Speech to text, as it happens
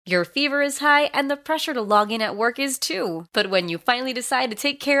Your fever is high, and the pressure to log in at work is too. But when you finally decide to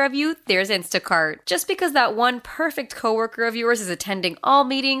take care of you, there's Instacart. Just because that one perfect coworker of yours is attending all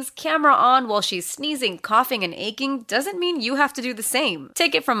meetings, camera on while she's sneezing, coughing, and aching, doesn't mean you have to do the same.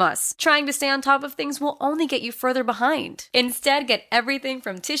 Take it from us. Trying to stay on top of things will only get you further behind. Instead, get everything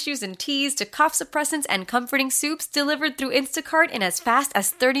from tissues and teas to cough suppressants and comforting soups delivered through Instacart in as fast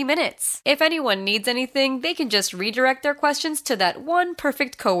as 30 minutes. If anyone needs anything, they can just redirect their questions to that one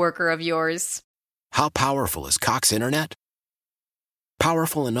perfect coworker of yours. How powerful is Cox Internet?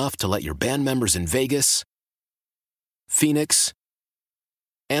 Powerful enough to let your band members in Vegas, Phoenix,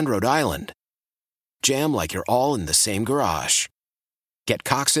 and Rhode Island jam like you're all in the same garage. Get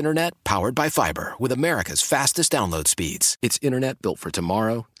Cox Internet powered by fiber with America's fastest download speeds. It's internet built for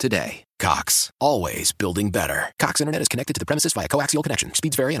tomorrow, today. Cox, always building better. Cox Internet is connected to the premises via coaxial connection.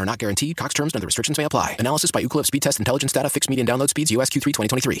 Speeds vary and are not guaranteed. Cox terms and other restrictions may apply. Analysis by Ookla Speed Test Intelligence Data. Fixed median download speeds. US Q3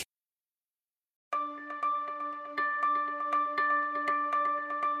 2023.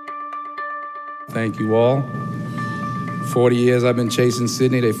 Thank you all. 40 years I've been chasing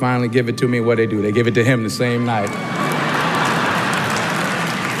Sidney. They finally give it to me. What they do? They give it to him the same night.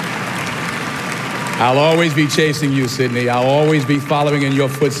 I'll always be chasing you, Sidney. I'll always be following in your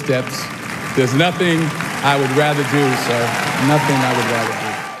footsteps. There's nothing I would rather do, sir. Nothing I would rather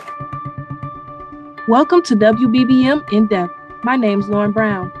do. Welcome to WBBM In Depth. My name's Lauren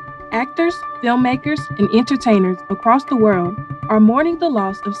Brown. Actors, filmmakers, and entertainers across the world are mourning the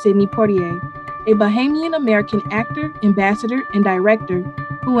loss of Sidney Poitier, a Bahamian-American actor, ambassador, and director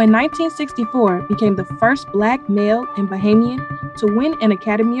who in 1964 became the first Black male and Bahamian to win an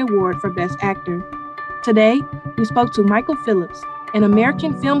Academy Award for Best Actor. Today, we spoke to Michael Phillips, an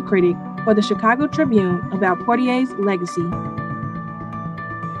American film critic for the Chicago Tribune, about Poitier's legacy.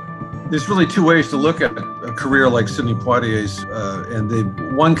 There's really two ways to look at a career like Sidney Poitier's,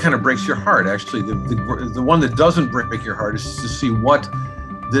 and one kind of breaks your heart. Actually, the one that doesn't break your heart is to see what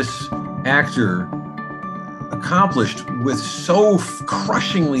this actor accomplished with so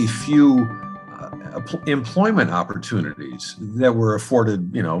crushingly few employment opportunities that were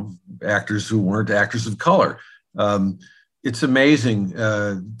afforded, actors who weren't actors of color. It's amazing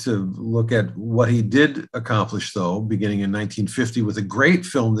to look at what he did accomplish, though, beginning in 1950 with a great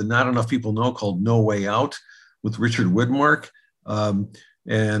film that not enough people know called No Way Out with Richard Widmark.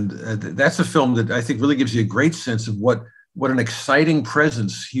 And that's a film that I think really gives you a great sense of what an exciting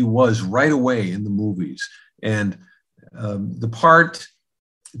presence he was right away in the movies. And the part,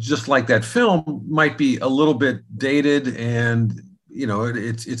 just like that film, might be a little bit dated, and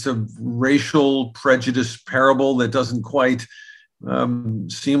it's a racial prejudice parable that doesn't quite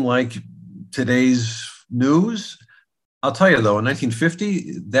seem like today's news. I'll tell you, though, in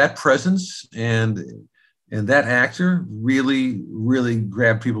 1950, that presence and that actor really, really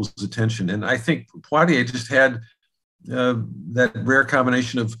grabbed people's attention. And I think Poitier just had that rare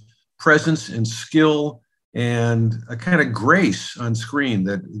combination of presence and skill and a kind of grace on screen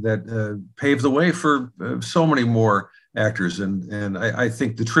that paved the way for so many more actors. And I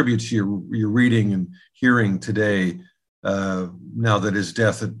think the tributes you're reading and hearing today, now that his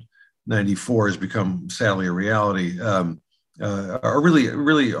death at 94 has become sadly a reality, are really,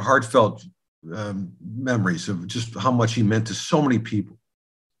 really heartfelt memories of just how much he meant to so many people.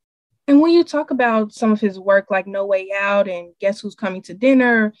 And when you talk about some of his work like No Way Out and Guess Who's Coming to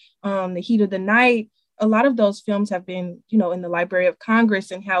Dinner, The Heat of the Night, a lot of those films have been, in the Library of Congress,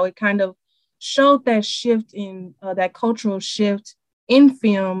 and how it kind of showed that shift in that cultural shift in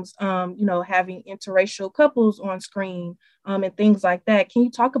films, having interracial couples on screen and things like that. Can you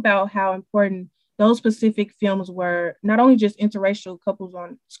talk about how important those specific films were, not only just interracial couples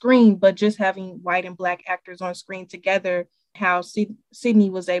on screen, but just having white and Black actors on screen together, how Sidney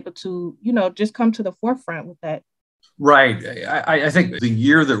was able to, just come to the forefront with that? Right. I think the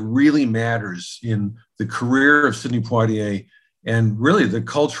year that really matters in the career of Sidney Poitier and really the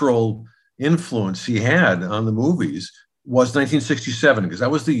cultural influence he had on the movies was 1967, because that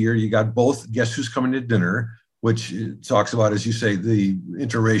was the year you got both Guess Who's Coming to Dinner, which talks about, as you say, the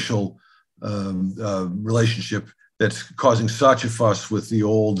interracial relationship that's causing such a fuss with the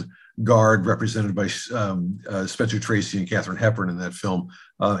old guard represented by Spencer Tracy and Katharine Hepburn in that film.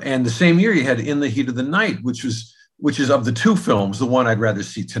 And the same year you had In the Heat of the Night, which is of the two films, the one I'd rather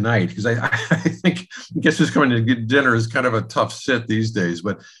see tonight, because I think Guess Who's Coming to Dinner is kind of a tough sit these days.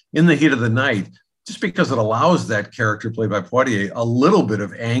 But In the Heat of the Night, just because it allows that character played by Poitier a little bit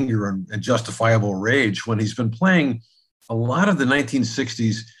of anger and justifiable rage when he's been playing a lot of the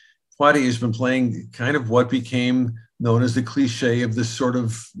 1960s. Poitier has been playing kind of what became known as the cliche of this sort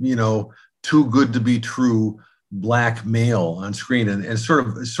of, too good to be true black male on screen, and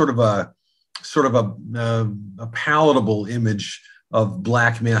sort of a palatable image of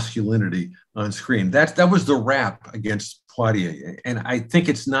black masculinity on screen. That was the rap against Poitier, and I think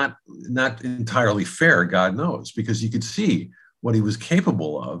it's not entirely fair, God knows, because you could see what he was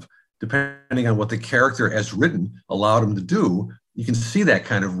capable of, depending on what the character as written allowed him to do. You can see that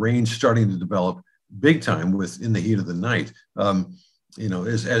kind of range starting to develop big time with In the Heat of the Night.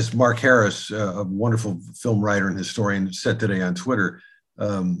 As Mark Harris, a wonderful film writer and historian, said today on Twitter,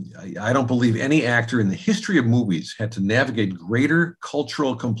 I don't believe any actor in the history of movies had to navigate greater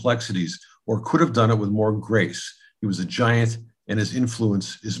cultural complexities or could have done it with more grace. He was a giant, and his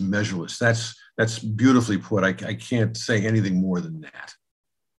influence is measureless. That's beautifully put. I can't say anything more than that.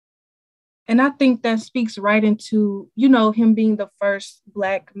 And I think that speaks right into, him being the first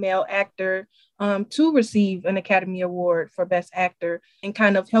Black male actor to receive an Academy Award for Best Actor, and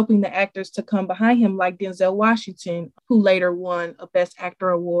kind of helping the actors to come behind him, like Denzel Washington, who later won a Best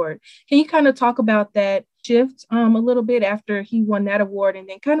Actor award. Can you kind of talk about that shift a little bit after he won that award, and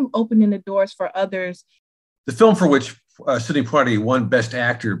then kind of opening the doors for others? The film for which Sidney Poitier won Best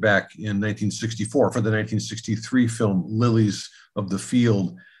Actor back in 1964 for the 1963 film Lilies of the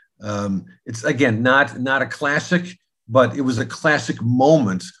Field. It's, again, not a classic, but it was a classic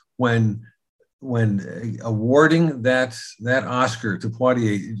moment when awarding that Oscar to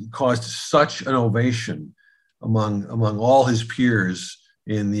Poitier caused such an ovation among all his peers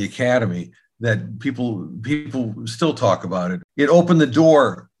in the Academy that people still talk about it. It opened the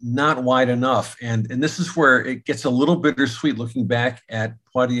door not wide enough, and this is where it gets a little bittersweet looking back at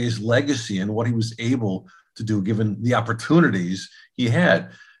Poitier's legacy and what he was able to do given the opportunities he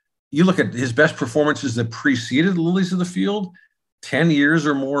had. You look at his best performances that preceded Lilies of the Field, 10 years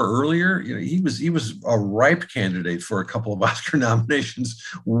or more earlier, he was a ripe candidate for a couple of Oscar nominations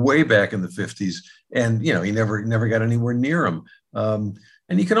way back in the 50s, and he never got anywhere near them.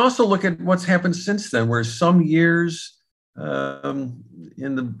 And you can also look at what's happened since then, where some years in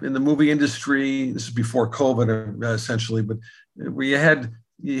the movie industry, this is before COVID essentially, but where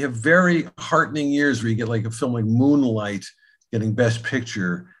you have very heartening years where you get like a film like Moonlight getting Best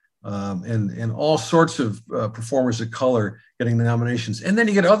Picture. And all sorts of performers of color getting the nominations. And then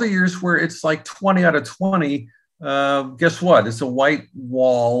you get other years where it's like 20 out of 20. Guess what? It's a white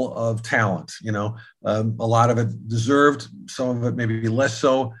wall of talent. A lot of it deserved, some of it maybe less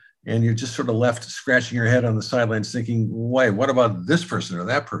so. And you're just sort of left scratching your head on the sidelines thinking, wait, what about this person or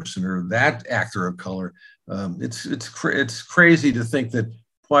that actor of color? It's crazy to think that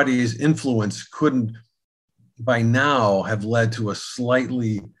Poitier's influence couldn't by now have led to a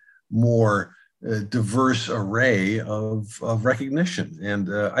slightly more diverse array of recognition.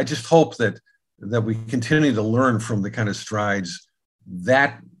 And I just hope that we continue to learn from the kind of strides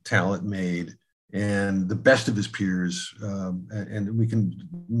that talent made and the best of his peers, and we can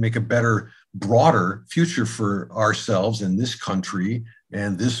make a better, broader future for ourselves and this country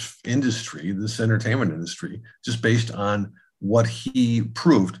and this industry, this entertainment industry, just based on what he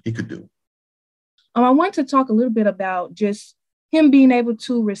proved he could do. I want to talk a little bit about just him being able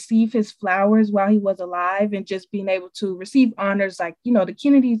to receive his flowers while he was alive, and just being able to receive honors like, the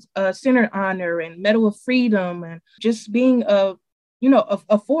Kennedy Center honor and Medal of Freedom, and just being a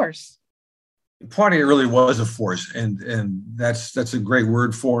force. Poitier really was a force, and that's a great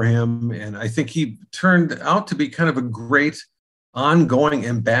word for him. And I think he turned out to be kind of a great ongoing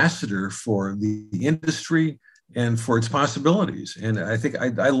ambassador for the industry and for its possibilities. And I think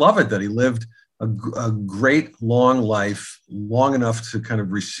I love it that he lived a great long life, long enough to kind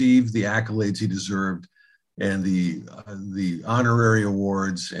of receive the accolades he deserved, and the honorary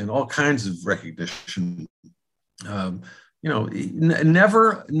awards and all kinds of recognition.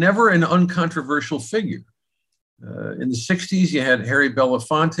 Never an uncontroversial figure. In the 60s, you had Harry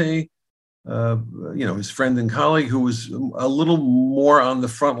Belafonte, his friend and colleague, who was a little more on the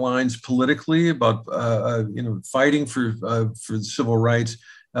front lines politically about fighting for civil rights.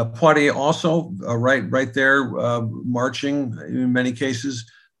 Poitier also right there, marching in many cases,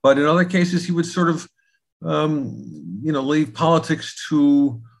 but in other cases he would sort of leave politics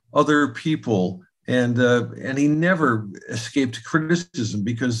to other people, and he never escaped criticism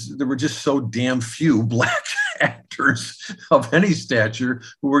because there were just so damn few Black actors of any stature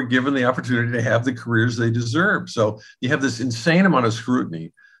who were given the opportunity to have the careers they deserved. So you have this insane amount of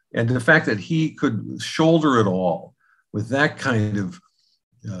scrutiny, and the fact that he could shoulder it all with that kind of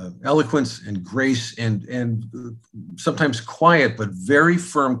eloquence and grace and sometimes quiet but very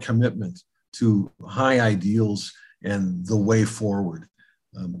firm commitment to high ideals and the way forward.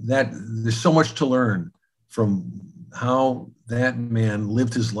 That there's so much to learn from that man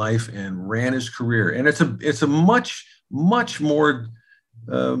lived his life and ran his career. And it's a much more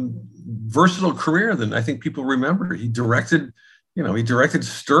versatile career than I think people remember. He directed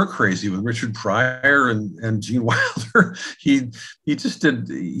Stir Crazy with Richard Pryor and Gene Wilder. He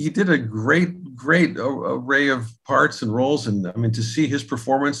did a great array of parts and roles. And I mean, to see his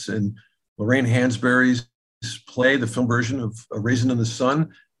performance in Lorraine Hansberry's play, the film version of A Raisin in the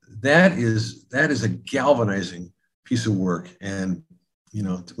Sun, that is a galvanizing piece of work. And, you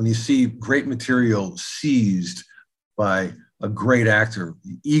know, when you see great material seized by a great actor,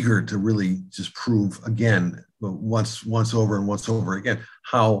 eager to really just prove again, once over and once over again,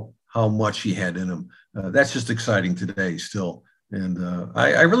 how much he had in him. That's just exciting today still. And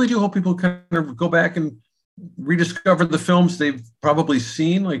I really do hope people kind of go back and rediscover the films they've probably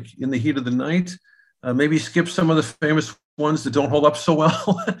seen, like In the Heat of the Night, maybe skip some of the famous ones that don't hold up so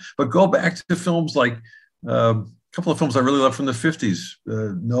well, but go back to films like a couple of films I really love from the 50s,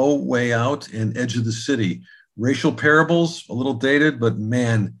 No Way Out and Edge of the City. Racial Parables, a little dated, but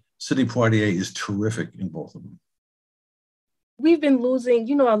man, Sidney Poitier is terrific in both of them. We've been losing,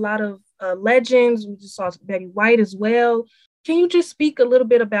 you know, a lot of legends. We just saw Betty White as well. Can you just speak a little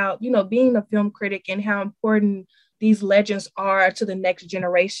bit about, you know, being a film critic and how important these legends are to the next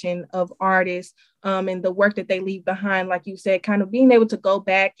generation of artists and the work that they leave behind? Like you said, kind of being able to go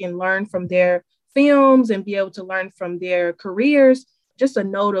back and learn from their films and be able to learn from their careers. Just a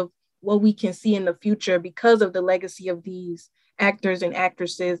note of what we can see in the future because of the legacy of these actors and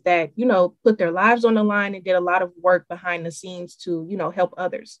actresses that, you know, put their lives on the line and did a lot of work behind the scenes to, you know, help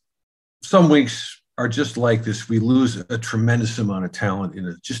others. Some weeks are just like this. We lose a tremendous amount of talent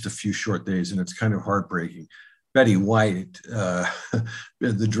in just a few short days, and it's kind of heartbreaking. Betty White,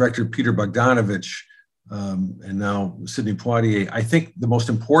 the director Peter Bogdanovich, and now Sidney Poitier. I think the most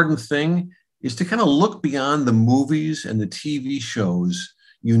important thing is to kind of look beyond the movies and the TV shows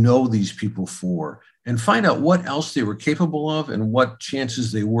you know these people for, and find out what else they were capable of and what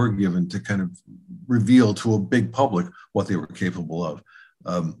chances they were given to kind of reveal to a big public what they were capable of.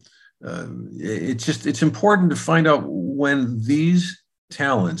 It's important to find out when these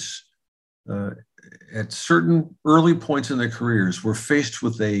talents at certain early points in their careers were faced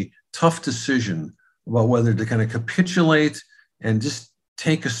with a tough decision about whether to kind of capitulate and just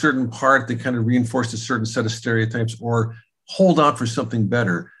take a certain part that kind of reinforced a certain set of stereotypes or hold out for something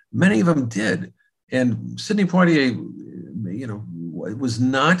better. Many of them did. And Sidney Poitier, you know, was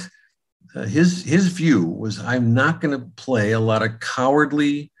not, his view was, I'm not going to play a lot of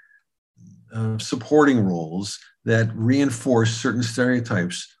cowardly supporting roles that reinforce certain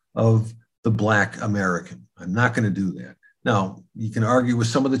stereotypes of the Black American. I'm not going to do that. Now, you can argue with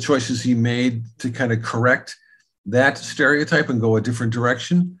some of the choices he made to kind of correct that stereotype and go a different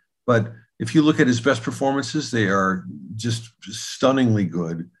direction. But if you look at his best performances, they are just stunningly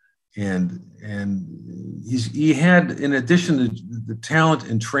good. And he had, in addition to the talent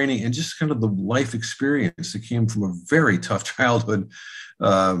and training and just kind of the life experience that came from a very tough childhood,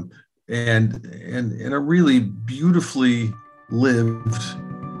 and a really beautifully lived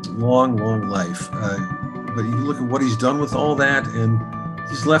long life. But you look at what he's done with all that, and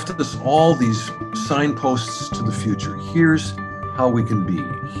he's left us all these signposts to the future. Here's how we can be.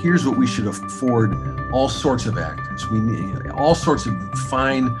 Here's what we should afford all sorts of actors. We need all sorts of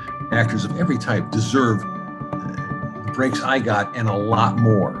fine actors of every type deserve the breaks I got and a lot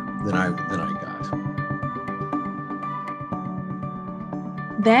more than I got.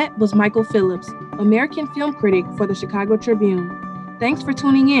 That was Michael Phillips, American film critic for the Chicago Tribune. Thanks for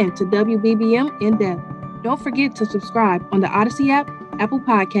tuning in to WBBM In Depth. Don't forget to subscribe on the Odyssey app, Apple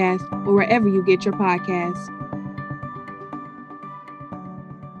Podcasts, or wherever you get your podcasts.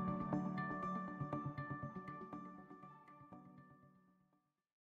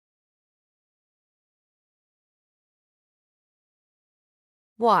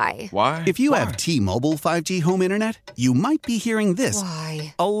 Why? Why? If you have T-Mobile 5G home internet, you might be hearing this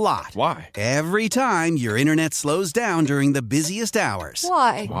Why? a lot. Why? Every time your internet slows down during the busiest hours.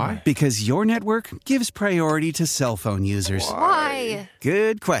 Why? Why? Because your network gives priority to cell phone users. Why?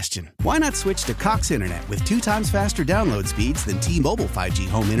 Good question. Why not switch to Cox Internet with 2 times faster download speeds than T-Mobile 5G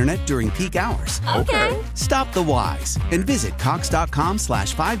home internet during peak hours? Okay. Stop the whys and visit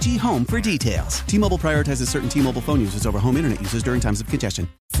cox.com/5G home for details. T-Mobile prioritizes certain T-Mobile phone users over home internet users during times of congestion.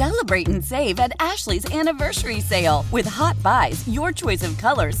 Celebrate and save at Ashley's Anniversary Sale. With Hot Buys, your choice of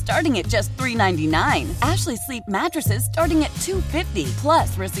colors starting at just $3.99. Ashley Sleep mattresses starting at $2.50.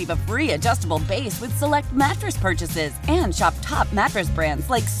 Plus, receive a free adjustable base with select mattress purchases. And shop top mattress brands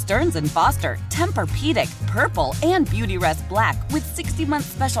like Stearns & Foster, Tempur-Pedic, Purple, and Beautyrest Black with 60-month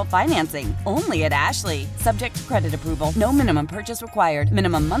special financing. Only at Ashley. Subject to credit approval. No minimum purchase required.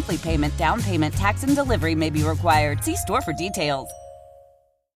 Minimum monthly payment, down payment, tax, and delivery may be required. See store for details.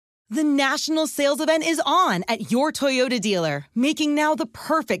 The national sales event is on at your Toyota dealer, making now the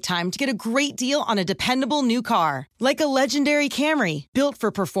perfect time to get a great deal on a dependable new car. Like a legendary Camry, built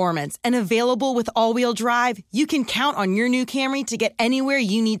for performance and available with all-wheel drive, you can count on your new Camry to get anywhere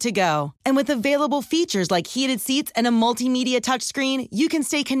you need to go. And with available features like heated seats and a multimedia touchscreen, you can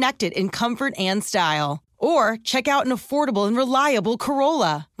stay connected in comfort and style. Or check out an affordable and reliable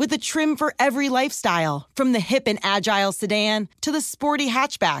Corolla with a trim for every lifestyle, from the hip and agile sedan to the sporty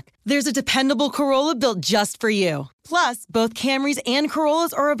hatchback. There's a dependable Corolla built just for you. Plus, both Camrys and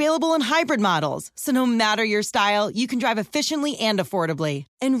Corollas are available in hybrid models, so no matter your style, you can drive efficiently and affordably.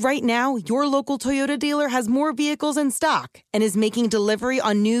 And right now, your local Toyota dealer has more vehicles in stock and is making delivery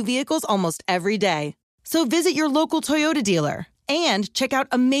on new vehicles almost every day. So visit your local Toyota dealer. And check out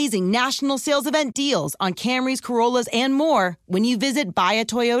amazing national sales event deals on Camrys, Corollas, and more when you visit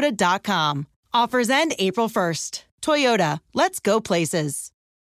buyatoyota.com. Offers end April 1st. Toyota, let's go places.